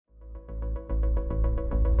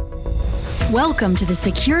Welcome to the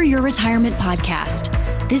Secure Your Retirement podcast.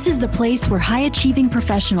 This is the place where high-achieving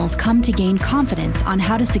professionals come to gain confidence on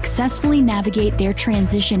how to successfully navigate their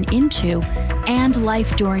transition into and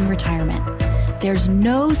life during retirement. There's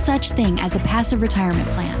no such thing as a passive retirement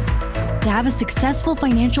plan. To have a successful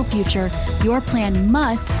financial future, your plan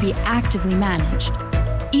must be actively managed.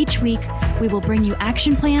 Each week, we will bring you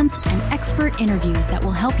action plans and expert interviews that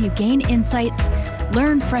will help you gain insights,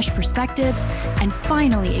 learn fresh perspectives, and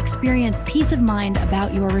finally experience peace of mind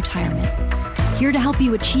about your retirement. Here to help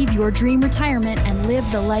you achieve your dream retirement and live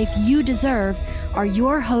the life you deserve are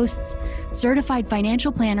your hosts, certified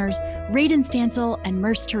financial planners, Radon Stancil and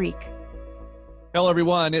Murs Tariq. Hello,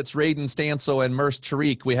 everyone. It's Radon Stancil and Murs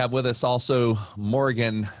Tariq. We have with us also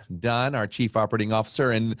Morgan Dunn, our Chief Operating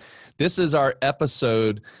Officer. And this is our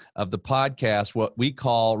episode of the podcast, what we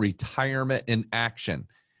call Retirement in Action.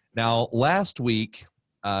 Now, last week,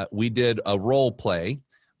 we did a role play.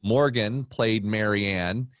 Morgan played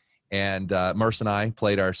Marianne, and Murs and I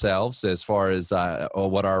played ourselves as far as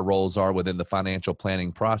what our roles are within the financial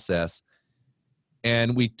planning process.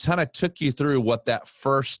 And we kind of took you through what that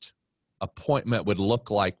first appointment would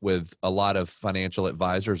look like with a lot of financial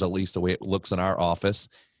advisors, at least the way it looks in our office.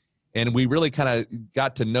 And we really kind of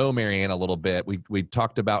got to know Marianne a little bit. We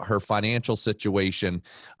talked about her financial situation,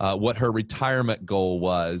 what her retirement goal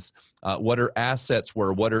was, what her assets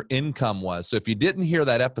were, what her income was. So if you didn't hear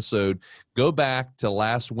that episode, go back to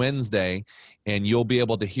last Wednesday and you'll be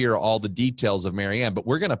able to hear all the details of Marianne. But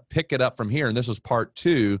we're going to pick it up from here, and this is part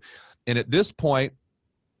two. And at this point,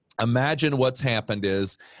 imagine what's happened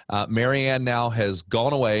is Marianne now has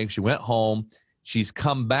gone away. She went home. She's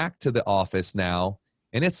come back to the office now.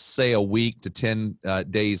 And it's, say, a week to 10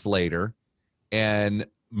 days later, and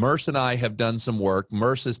Murs and I have done some work.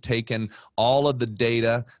 Murs has taken all of the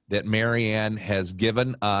data that Marianne has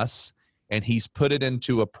given us, and he's put it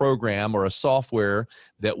into a program or a software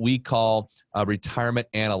that we call a Retirement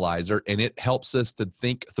Analyzer, and it helps us to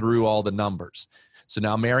think through all the numbers. So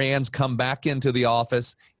now Marianne's come back into the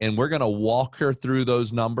office, and we're going to walk her through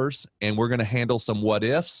those numbers, and we're going to handle some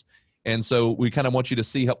what-ifs. And so we kind of want you to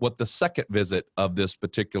see what the second visit of this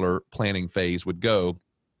particular planning phase would go.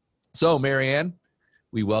 So, Marianne,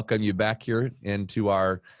 we welcome you back here into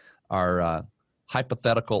our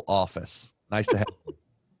hypothetical office. Nice to have you.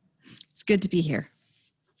 It's good to be here.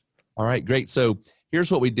 All right, great. So here's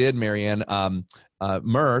what we did, Marianne.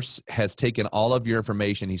 Murs has taken all of your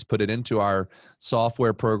information. He's put it into our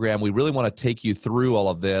software program. We really want to take you through all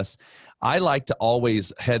of this. I like to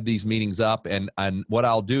always head these meetings up, and what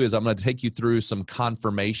I'll do is I'm going to take you through some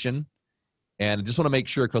confirmation, and I just want to make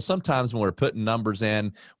sure, because sometimes when we're putting numbers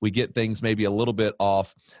in, we get things maybe a little bit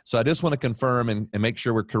off. So I just want to confirm and make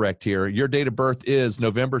sure we're correct here. Your date of birth is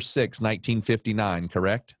November 6, 1959,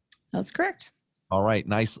 correct? That's correct. All right,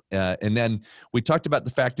 nice. And then we talked about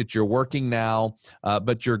the fact that you're working now,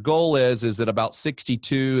 but your goal is at about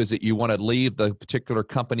 62, is that you want to leave the particular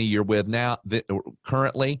company you're with now,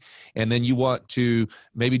 currently, and then you want to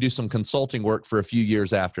maybe do some consulting work for a few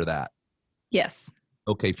years after that. Yes.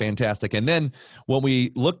 Okay, fantastic. And then when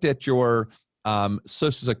we looked at your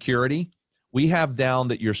Social Security, we have down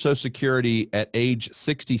that your Social Security at age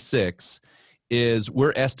 66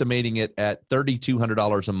 we're estimating it at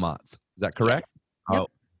 $3,200 a month. Is that correct? Yes. Yep. Oh,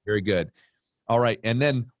 very good. All right. And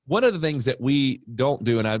then one of the things that we don't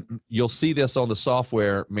do, and you'll see this on the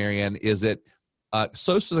software, Marianne, is that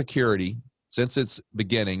Social Security, since its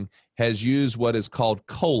beginning, has used what is called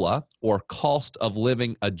COLA, or cost of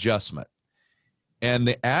living adjustment. And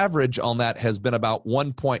the average on that has been about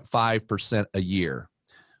 1.5% a year.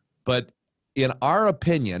 But in our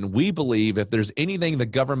opinion, we believe if there's anything the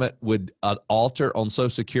government would alter on Social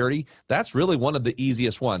Security, that's really one of the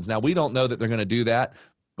easiest ones. Now, we don't know that they're going to do that,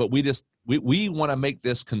 but we want to make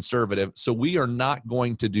this conservative. So we are not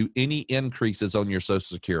going to do any increases on your Social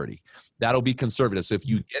Security. That'll be conservative. So if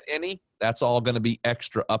you get any, that's all going to be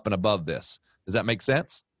extra up and above this. Does that make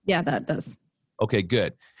sense? Yeah, that does. Okay,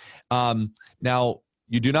 good. Now,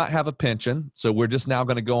 you do not have a pension, so we're just now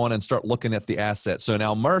going to go on and start looking at the assets. So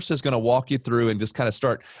now Murs is going to walk you through and just kind of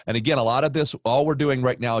start. And again, a lot of this, all we're doing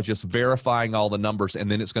right now is just verifying all the numbers,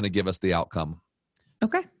 and then it's going to give us the outcome.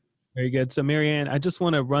 Okay. Very good. So Marianne, I just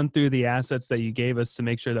want to run through the assets that you gave us to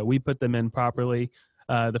make sure that we put them in properly.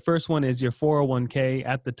 The first one is your 401k.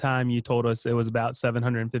 At the time, you told us it was about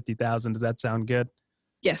 $750,000. Does that sound good?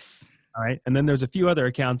 Yes. All right. And then there's a few other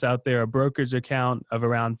accounts out there, a brokerage account of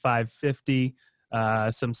around $550,000.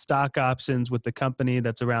 Some stock options with the company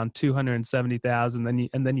that's around $270,000,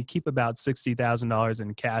 and then you keep about $60,000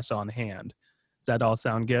 in cash on hand. Does that all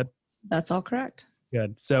sound good? That's all correct.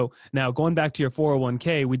 Good. So now going back to your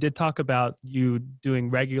 401k, we did talk about you doing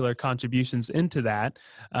regular contributions into that.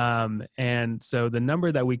 And so the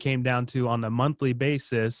number that we came down to on a monthly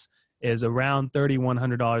basis is around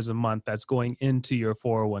 $3,100 a month that's going into your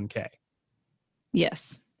 401k.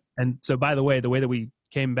 Yes. And so, by the way that we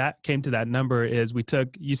came to that number is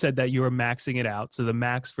you said that you were maxing it out. So the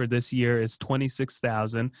max for this year is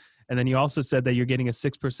 26,000. And then you also said that you're getting a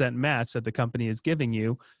 6% match that the company is giving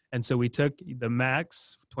you. And so we took the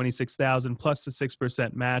max 26,000 plus the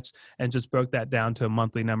 6% match and just broke that down to a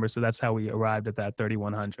monthly number. So that's how we arrived at that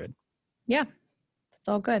 3,100. Yeah. That's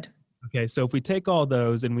all good. Okay. So if we take all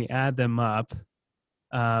those and we add them up,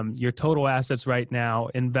 your total assets right now,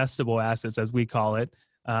 investable assets as we call it,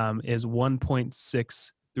 is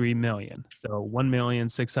 1.63 million. So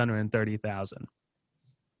 1,630,000.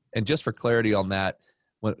 And just for clarity on that,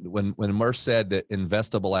 when Merce said that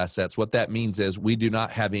investable assets, what that means is we do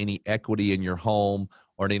not have any equity in your home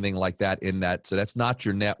or anything like that in that. So that's not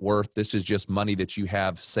your net worth. This is just money that you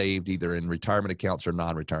have saved either in retirement accounts or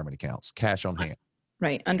non-retirement accounts, cash on hand.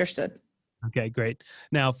 Right. Understood. Okay, great.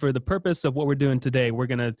 Now, for the purpose of what we're doing today, we're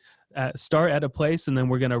going to start at a place and then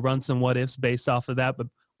we're going to run some what ifs based off of that. But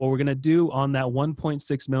what we're going to do on that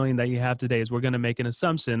 1.6 million that you have today is we're going to make an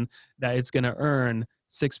assumption that it's going to earn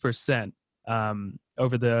 6%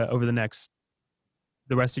 over the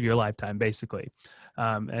rest of your lifetime, basically.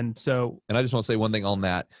 And I just want to say one thing on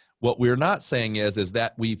that. What we're not saying is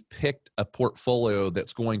that we've picked a portfolio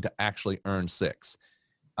that's going to actually earn 6.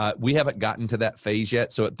 We haven't gotten to that phase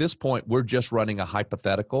yet. So at this point, we're just running a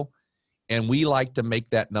hypothetical, and we like to make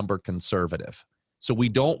that number conservative. So we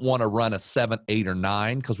don't want to run a 7, 8, or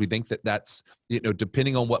 9 because we think that that's,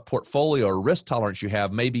 depending on what portfolio or risk tolerance you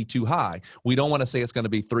have, may be too high. We don't want to say it's going to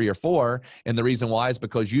be 3 or 4. And the reason why is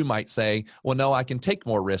because you might say, well, no, I can take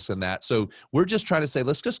more risks than that. So we're just trying to say,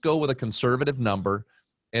 let's just go with a conservative number.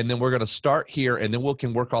 And then we're going to start here, and then we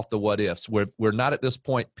can work off the what ifs. We're not at this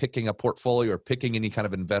point picking a portfolio or picking any kind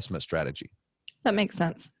of investment strategy. That makes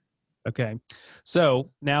sense. Okay. So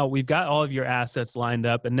now we've got all of your assets lined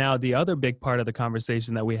up. And now the other big part of the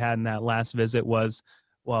conversation that we had in that last visit was,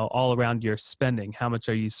 well, all around your spending. How much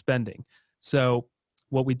are you spending? So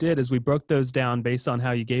what we did is we broke those down based on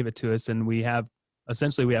how you gave it to us. And we have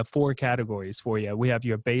 4 categories for you. We have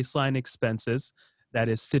your baseline expenses. That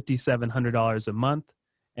is $5,700 a month.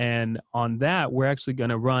 And on that, we're actually going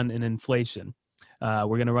to run an inflation. We're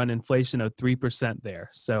going to run inflation of 3% there.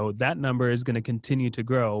 So that number is going to continue to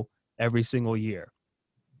grow every single year.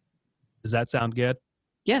 Does that sound good?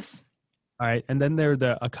 Yes. All right. And then there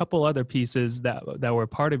are a couple other pieces that were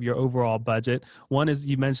part of your overall budget. One is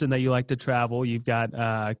you mentioned that you like to travel. You've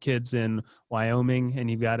got kids in Wyoming and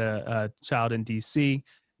you've got a child in DC.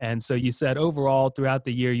 And so you said overall throughout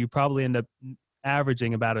the year, you probably end up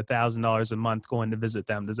averaging about $1,000 a month going to visit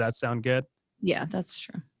them. Does that sound good? Yeah, that's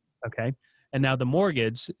true. Okay. And now the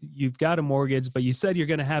mortgage, you've got a mortgage, but you said you're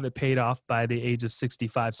going to have it paid off by the age of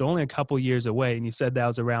 65. So only a couple years away. And you said that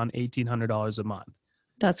was around $1,800 a month.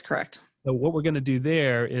 That's correct. So what we're going to do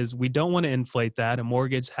there is we don't want to inflate that. A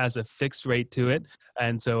mortgage has a fixed rate to it.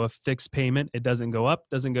 And so a fixed payment, it doesn't go up,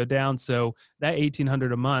 doesn't go down. So that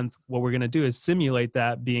 $1,800 a month, what we're going to do is simulate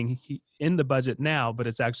that being in the budget now, but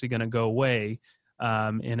it's actually going to go away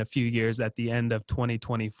in a few years at the end of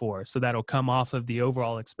 2024. So that'll come off of the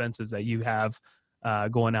overall expenses that you have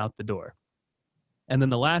going out the door. And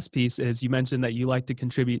then the last piece is you mentioned that you like to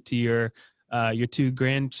contribute to your 2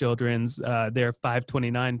 grandchildren's, their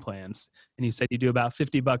 529 plans. And you said you do about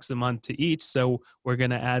 $50 a month to each. So we're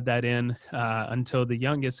going to add that in until the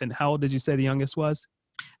youngest. And how old did you say the youngest was?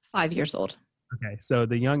 5 years old. Okay. So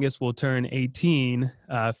the youngest will turn 18,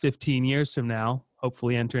 15 years from now,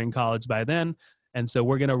 hopefully entering college by then. And so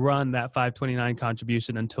we're going to run that 529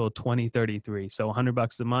 contribution until 2033. So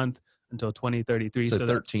 $100 a month until 2033. So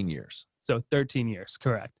 13 years. So 13 years,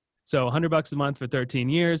 correct. So $100 a month for 13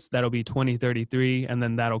 years, that'll be 2033, and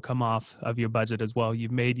then that'll come off of your budget as well.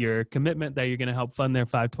 You've made your commitment that you're going to help fund their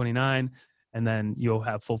 529, and then you'll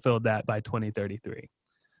have fulfilled that by 2033.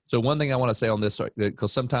 So one thing I want to say on this,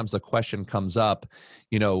 because sometimes the question comes up,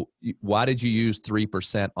 why did you use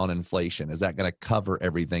 3% on inflation? Is that going to cover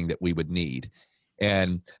everything that we would need?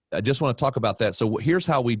 And I just want to talk about that. So here's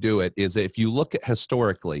how we do it is if you look at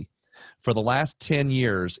historically, for the last 10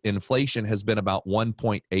 years, inflation has been about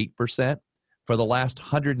 1.8%. For the last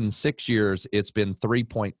 106 years, it's been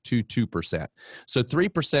 3.22%. So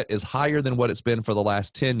 3% is higher than what it's been for the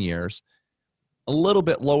last 10 years, a little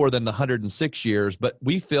bit lower than the 106 years, but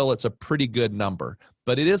we feel it's a pretty good number.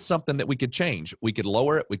 But it is something that we could change. We could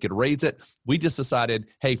lower it. We could raise it. We just decided,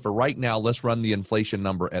 hey, for right now, let's run the inflation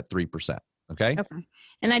number at 3%. Okay. Okay.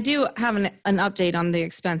 And I do have an update on the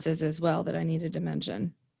expenses as well that I needed to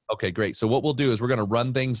mention. Okay, great. So what we'll do is we're going to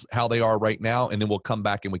run things how they are right now, and then we'll come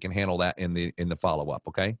back and we can handle that in the follow-up.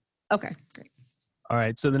 Okay. Okay, great. All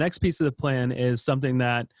right. So the next piece of the plan is something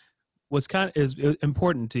that is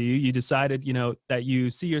important to you. You decided, that you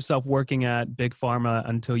see yourself working at Big Pharma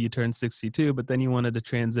until you turn 62, but then you wanted to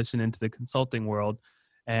transition into the consulting world.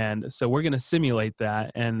 And so we're going to simulate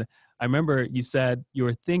that. And I remember you said you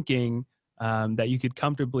were thinking that you could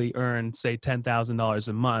comfortably earn, say, $10,000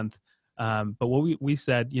 a month. But what we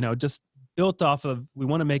said, just built off of, we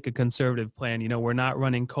want to make a conservative plan. We're not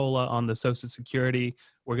running COLA on the Social Security.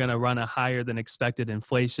 We're going to run a higher than expected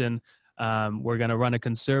inflation. We're going to run a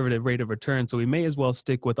conservative rate of return. So we may as well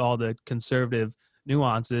stick with all the conservative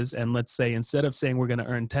nuances. And let's say, instead of saying we're going to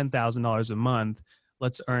earn $10,000 a month,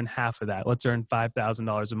 let's earn half of that. Let's earn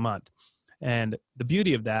 $5,000 a month. And the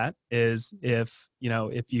beauty of that is if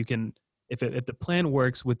the plan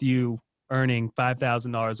works with you earning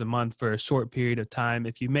 $5,000 a month for a short period of time,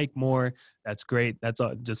 if you make more, that's great. That's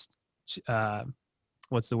all, just,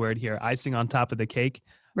 what's the word here? Icing on top of the cake.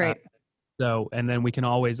 Right. And then we can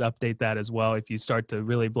always update that as well if you start to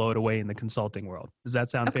really blow it away in the consulting world. Does that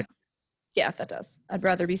sound fair? Yeah, that does. I'd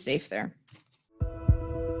rather be safe there.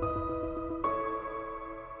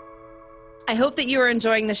 I hope that you are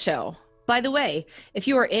enjoying the show. By the way, if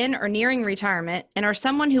you are in or nearing retirement and are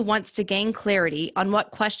someone who wants to gain clarity on what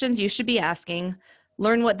questions you should be asking,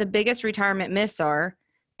 learn what the biggest retirement myths are,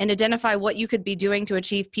 and identify what you could be doing to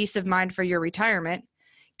achieve peace of mind for your retirement,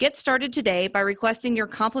 get started today by requesting your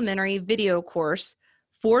complimentary video course,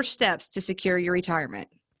 4 Steps to Secure Your Retirement.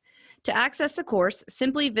 To access the course,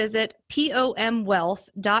 simply visit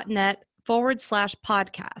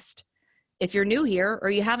pomwealth.net/podcast. If you're new here or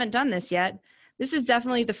you haven't done this yet, this is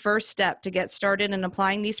definitely the first step to get started in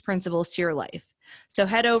applying these principles to your life. So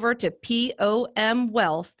head over to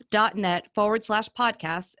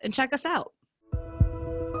pomwealth.net/podcast and check us out.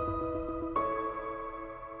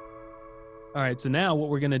 All right, so now what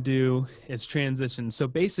we're going to do is transition. So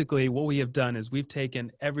basically what we have done is we've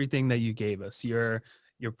taken everything that you gave us, your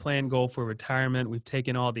plan goal for retirement. We've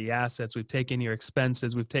taken all the assets. We've taken your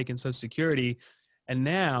expenses. We've taken Social Security. And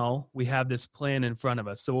now we have this plan in front of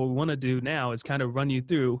us. So what we want to do now is kind of run you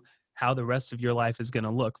through how the rest of your life is going to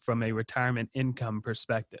look from a retirement income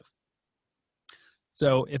perspective.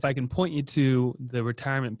 So if I can point you to the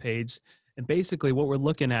retirement page, and basically what we're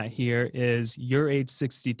looking at here is your age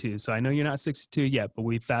 62. So I know you're not 62 yet, but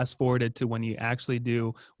we fast forwarded to when you actually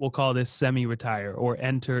do, we'll call this semi-retire or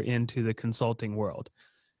enter into the consulting world.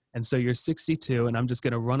 And so you're 62, and I'm just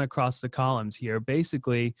going to run across the columns here.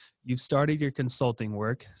 Basically, you've started your consulting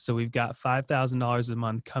work. So we've got $5,000 a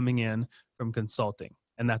month coming in from consulting.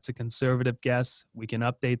 And that's a conservative guess. We can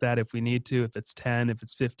update that if we need to. If it's 10, if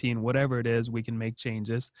it's 15, whatever it is, we can make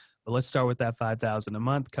changes. But let's start with that $5,000 a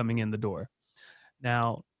month coming in the door.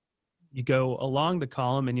 Now, you go along the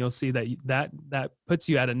column and you'll see that puts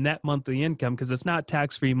you at a net monthly income because it's not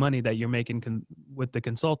tax-free money that you're making with the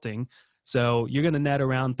consulting. So you're going to net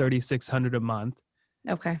around $3,600 a month.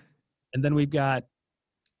 Okay. And then we've got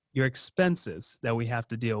your expenses that we have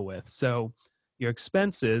to deal with. So your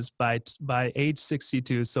expenses by age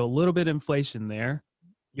 62, so a little bit inflation there,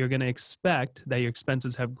 you're going to expect that your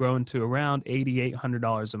expenses have grown to around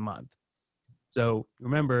 $8,800 a month. So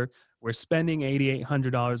remember, we're spending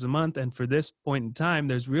 $8,800 a month. And for this point in time,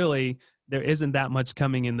 there isn't that much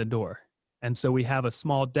coming in the door. And so we have a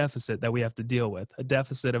small deficit that we have to deal with, a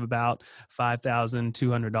deficit of about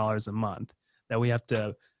 $5,200 a month that we have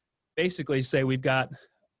to basically say we've got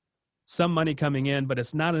some money coming in, but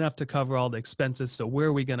it's not enough to cover all the expenses. So where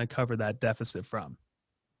are we going to cover that deficit from?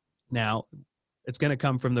 Now, it's going to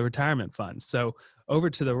come from the retirement funds. So over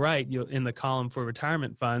to the right, in the column for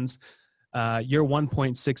retirement funds, you're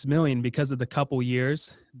 $1.6 million because of the couple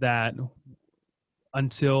years that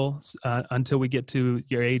until we get to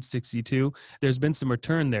your age 62, there's been some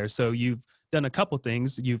return there. So you've done a couple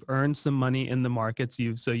things. You've earned some money in the markets.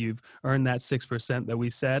 You've earned that 6% that we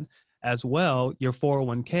said. As well, your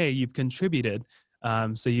 401k, you've contributed.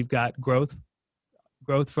 So you've got growth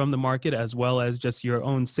from the market as well as just your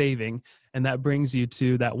own saving. And that brings you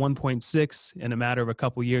to that 1.6 in a matter of a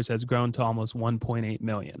couple years has grown to almost 1.8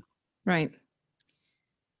 million. Right.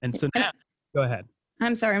 And so now, go ahead.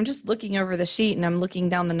 I'm sorry. I'm just looking over the sheet and I'm looking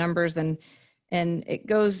down the numbers and it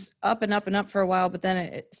goes up and up and up for a while, but then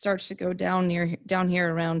it starts to go down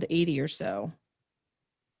here around 80 or so.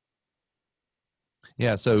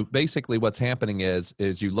 Yeah. So basically what's happening is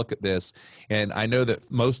you look at this, and I know that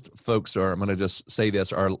most folks I'm going to just say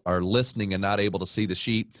this, are listening and not able to see the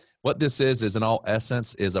sheet. What this is in all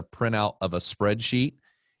essence is a printout of a spreadsheet.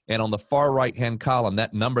 And on the far right-hand column,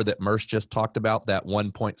 that number that Merce just talked about, that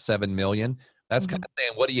 1.7 million, that's kind of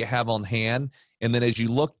saying, what do you have on hand? And then as you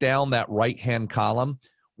look down that right-hand column,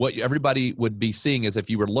 what everybody would be seeing is, if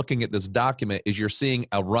you were looking at this document, is you're seeing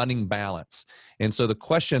a running balance. And so the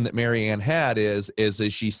question that Marianne had is as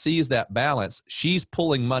she sees that balance, she's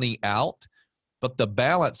pulling money out, but the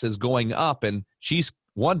balance is going up, and she's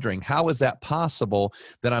wondering, how is that possible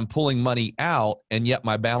that I'm pulling money out and yet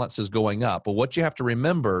my balance is going up? But what you have to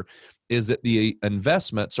remember is that the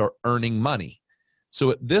investments are earning money. So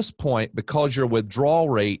at this point, because your withdrawal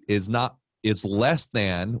rate is less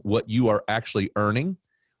than what you are actually earning,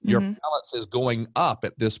 your balance is going up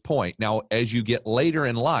at this point. Now, as you get later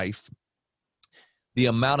in life, the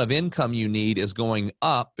amount of income you need is going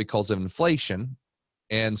up because of inflation.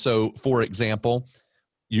 And so, for example,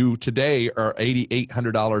 you today are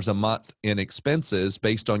 $8,800 a month in expenses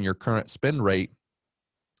based on your current spend rate.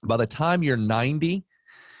 By the time you're 90,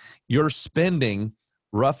 you're spending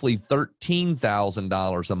roughly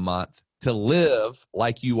 $13,000 a month to live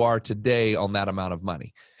like you are today on that amount of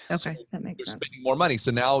money. Okay, so that makes you're sense. spending more money.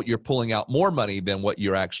 So now you're pulling out more money than what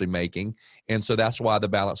you're actually making. And so that's why the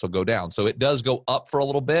balance will go down. So it does go up for a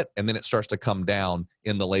little bit, and then it starts to come down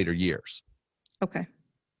in the later years. Okay.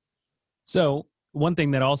 So one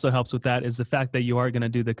thing that also helps with that is the fact that you are going to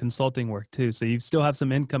do the consulting work too. So you still have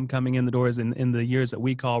some income coming in the doors in the years that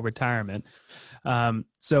we call retirement.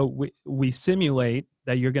 So we simulate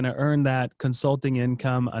that you're going to earn that consulting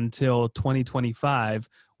income until 2025,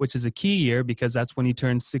 which is a key year because that's when you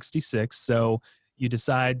turn 66. So you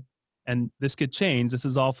decide, and this could change, this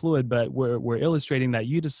is all fluid, but we're illustrating that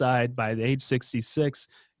you decide by the age 66,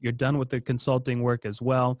 you're done with the consulting work as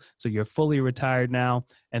well. So you're fully retired now.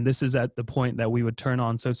 And this is at the point that we would turn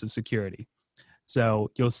on Social Security. So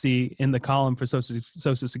you'll see in the column for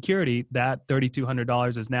Social Security that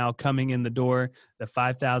 $3,200 is now coming in the door. The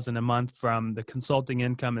 $5,000 a month from the consulting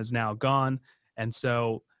income is now gone. And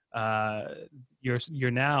so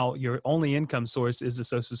your only income source is the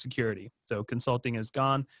Social Security. So consulting is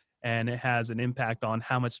gone, and it has an impact on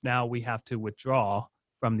how much now we have to withdraw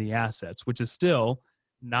from the assets, which is still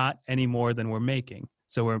not any more than we're making.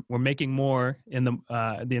 So we're making more in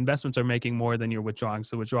the investments are making more than you're withdrawing.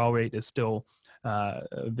 So withdrawal rate is still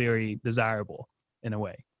very desirable in a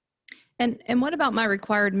way. And what about my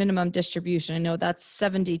required minimum distribution? I know that's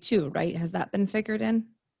 72, right? Has that been figured in?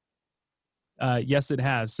 Yes, it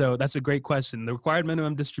has. So that's a great question. The required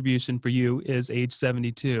minimum distribution for you is age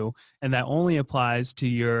 72, and that only applies to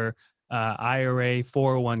your IRA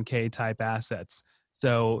 401k type assets.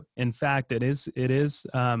 So in fact, it is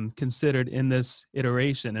considered in this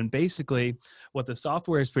iteration. And basically what the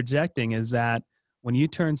software is projecting is that when you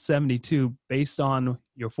turn 72, based on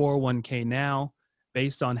your 401k now,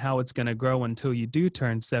 based on how it's going to grow until you do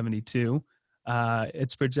turn 72,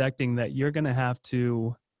 it's projecting that you're going to have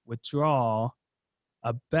to withdraw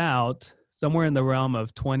about somewhere in the realm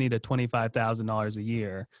of $20,000 to $25,000 a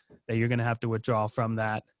year that you're going to have to withdraw from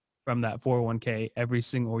that 401k every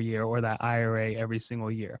single year, or that IRA every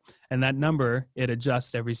single year. And that number, it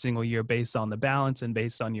adjusts every single year based on the balance and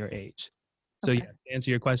based on your age. So yeah, to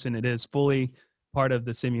answer your question, it is fully part of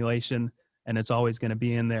the simulation, and it's always going to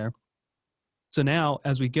be in there. So now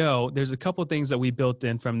as we go, there's a couple of things that we built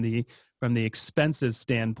in from the expenses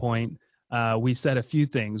standpoint. We said a few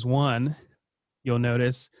things. One, you'll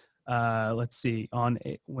notice, let's see,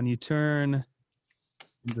 when you turn,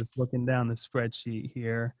 I'm just looking down the spreadsheet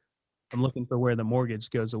here, I'm looking for where the mortgage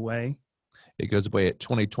goes away. It goes away at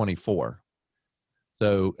 2024.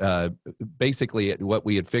 So basically what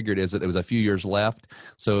we had figured is that there was a few years left.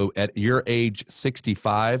 So at your age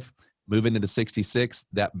 65, moving into 66,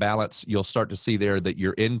 that balance, you'll start to see there that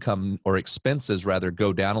your income, or expenses rather,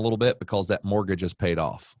 go down a little bit because that mortgage is paid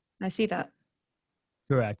off. I see that.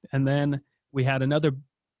 Correct. And then we had another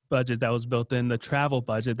budget that was built in, the travel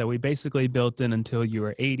budget, that we basically built in until you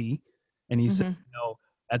were 80. And you said,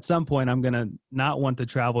 at some point I'm going to not want to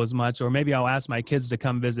travel as much, or maybe I'll ask my kids to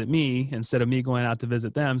come visit me instead of me going out to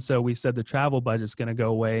visit them. So we said the travel budget's going to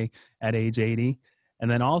go away at age 80. And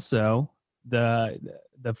then also the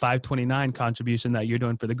 529 contribution that you're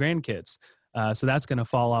doing for the grandkids. So that's going to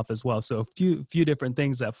fall off as well. So a few different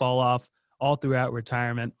things that fall off all throughout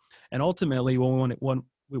retirement. And ultimately what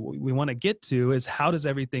we want to get to is, how does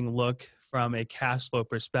everything look from a cash flow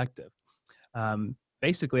perspective?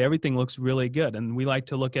 Basically, everything looks really good. And we like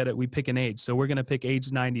to look at it, we pick an age. So we're going to pick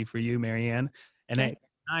age 90 for you, Marianne. And at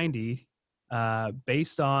 90,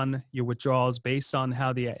 based on your withdrawals, based on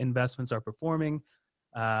how the investments are performing,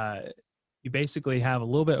 you basically have a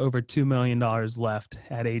little bit over $2 million left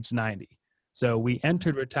at age 90. So we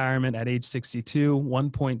entered retirement at age 62,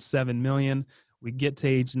 1.7 million. we get to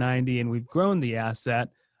age 90 and we've grown the asset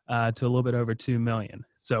to a little bit over 2 million.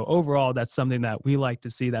 So overall, that's something that we like to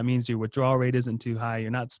see. That means your withdrawal rate isn't too high.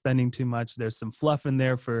 You're not spending too much. There's some fluff in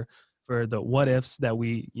there for the what ifs that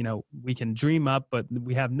we can dream up, but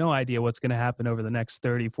we have no idea what's going to happen over the next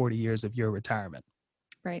 30, 40 years of your retirement.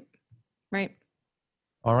 Right.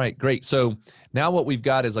 All right, great. So now what we've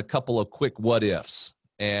got is a couple of quick what ifs,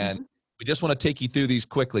 and we just want to take you through these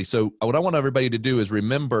quickly. So what I want everybody to do is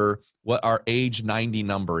remember what our age 90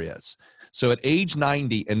 number is. So at age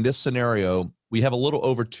 90 in this scenario, we have a little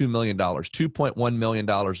over $2 million, $2.1 million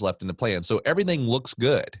left in the plan. So everything looks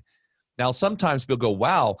good. Now, sometimes people go,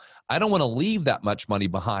 wow, I don't want to leave that much money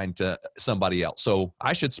behind to somebody else, so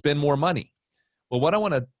I should spend more money. Well, what I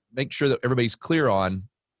want to make sure that everybody's clear on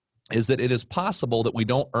is that it is possible that we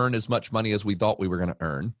don't earn as much money as we thought we were going to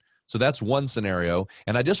earn. So that's one scenario.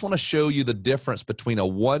 And I just want to show you the difference between a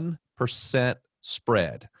 1%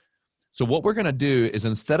 spread. So what we're going to do is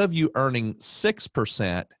instead of you earning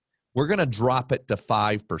 6%, we're going to drop it to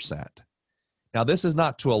 5%. Now, this is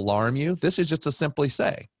not to alarm you. This is just to simply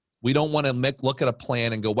say, we don't want to look at a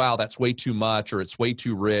plan and go, wow, that's way too much or it's way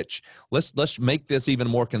too rich. Let's make this even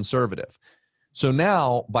more conservative. So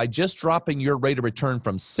now, by just dropping your rate of return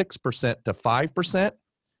from 6% to 5%,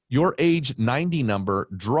 your age 90 number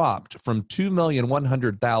dropped from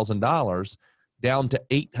 $2,100,000 down to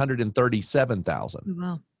 $837,000.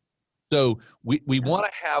 Wow. So we want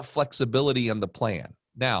to have flexibility in the plan.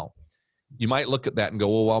 Now, you might look at that and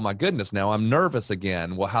go, well, my goodness, now I'm nervous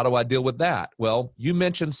again. Well, how do I deal with that? Well, you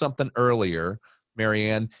mentioned something earlier,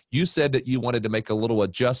 Marianne. You said that you wanted to make a little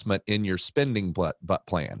adjustment in your spending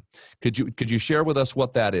plan. Could you share with us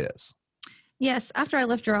what that is? Yes. After I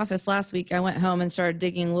left your office last week, I went home and started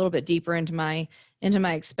digging a little bit deeper into my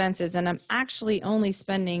expenses, and I'm actually only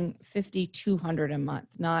spending $5,200 a month,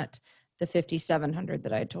 not the $5,700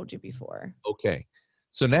 that I had told you before. Okay.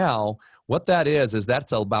 So now what that is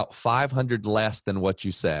that's about 500 less than what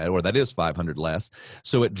you said, or that is 500 less.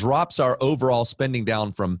 So it drops our overall spending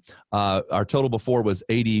down from our total before was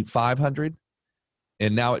 8,500.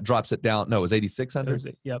 And now it drops it down. No, it was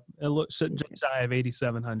 8,600. Yep. It should just shy of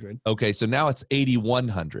 8,700. Okay. So now it's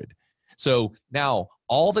 8,100. So now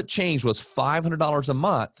all that changed was $500 a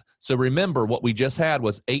month. So remember what we just had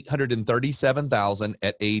was $837,000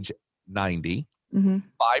 at age 90.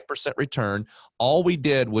 5% return. All we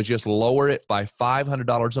did was just lower it by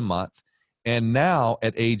 $500 a month. And now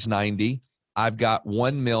at age 90, I've got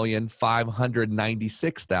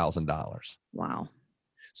 $1,596,000. Wow.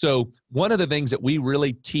 So one of the things that we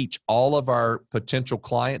really teach all of our potential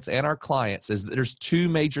clients and our clients is that there's two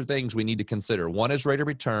major things we need to consider. One is rate of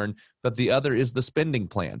return, but the other is the spending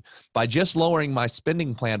plan. By just lowering my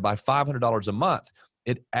spending plan by $500 a month,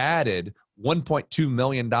 it added $1.2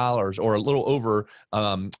 million or a little over,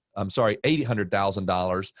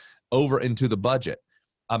 $800,000 over into the budget.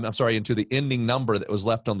 Into the ending number that was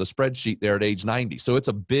left on the spreadsheet there at age 90. So it's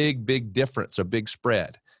a big, big difference, a big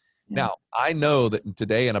spread. Yeah. Now, I know that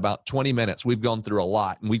today in about 20 minutes, we've gone through a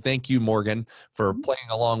lot. And we thank you, Morgan, for playing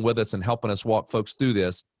along with us and helping us walk folks through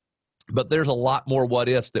this. But there's a lot more what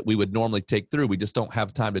ifs that we would normally take through. We just don't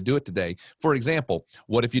have time to do it today. For example,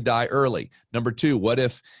 what if you die early? Number two, what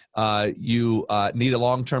if you need a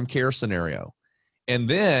long-term care scenario? And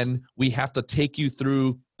then we have to take you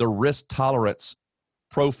through the risk tolerance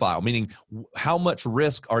profile, meaning how much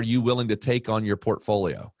risk are you willing to take on your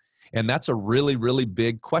portfolio? And that's a really, really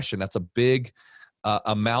big question. That's a big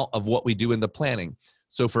amount of what we do in the planning.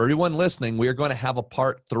 So for everyone listening, we are going to have a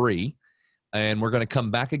part 3. And we're going to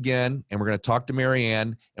come back again, and we're going to talk to Marianne,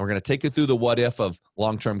 and we're going to take you through the what if of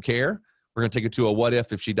long-term care. We're going to take you to a what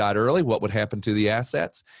if she died early, what would happen to the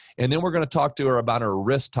assets. And then we're going to talk to her about her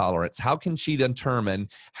risk tolerance. How can she determine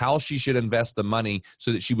how she should invest the money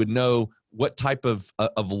so that she would know what type of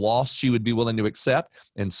loss she would be willing to accept?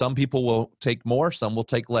 And some people will take more, some will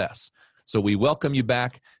take less. So we welcome you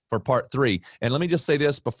back for part 3. And let me just say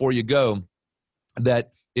this before you go,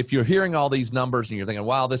 that if you're hearing all these numbers and you're thinking,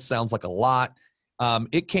 wow, this sounds like a lot,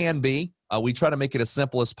 it can be. We try to make it as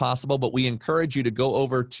simple as possible, but we encourage you to go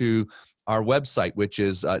over to our website, which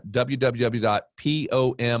is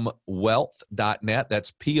www.pomwealth.net.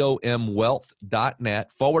 That's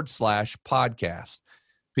pomwealth.net/podcast.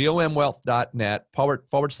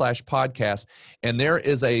 pomwealth.net/podcast. And there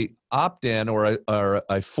is a opt-in or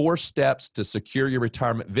a 4 steps to secure your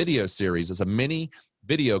retirement video series. It's a mini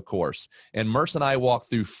video course. And Merce and I walk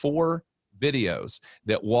through 4 videos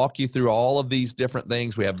that walk you through all of these different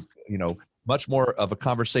things. We have, much more of a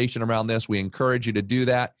conversation around this. We encourage you to do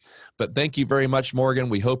that. But thank you very much, Morgan.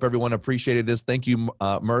 We hope everyone appreciated this. Thank you,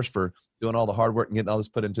 Merce, for doing all the hard work and getting all this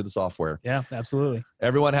put into the software. Yeah, absolutely.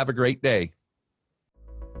 Everyone have a great day.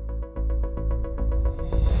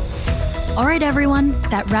 All right, everyone,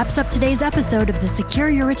 that wraps up today's episode of the Secure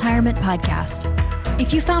Your Retirement podcast.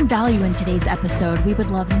 If you found value in today's episode, we would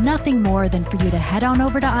love nothing more than for you to head on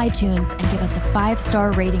over to iTunes and give us a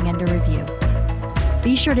 5-star rating and a review.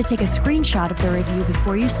 Be sure to take a screenshot of the review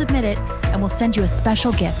before you submit it, and we'll send you a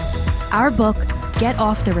special gift, our book, Get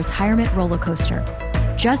Off the Retirement Roller Coaster.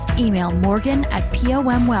 Just email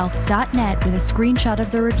morgan@pomwealth.net with a screenshot of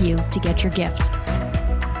the review to get your gift.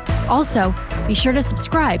 Also, be sure to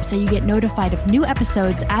subscribe so you get notified of new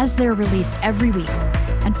episodes as they're released every week.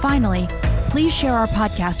 And finally, please share our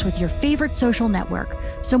podcast with your favorite social network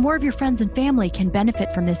so more of your friends and family can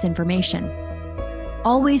benefit from this information.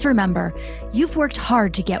 Always remember, you've worked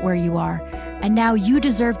hard to get where you are, and now you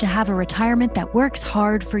deserve to have a retirement that works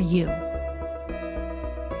hard for you.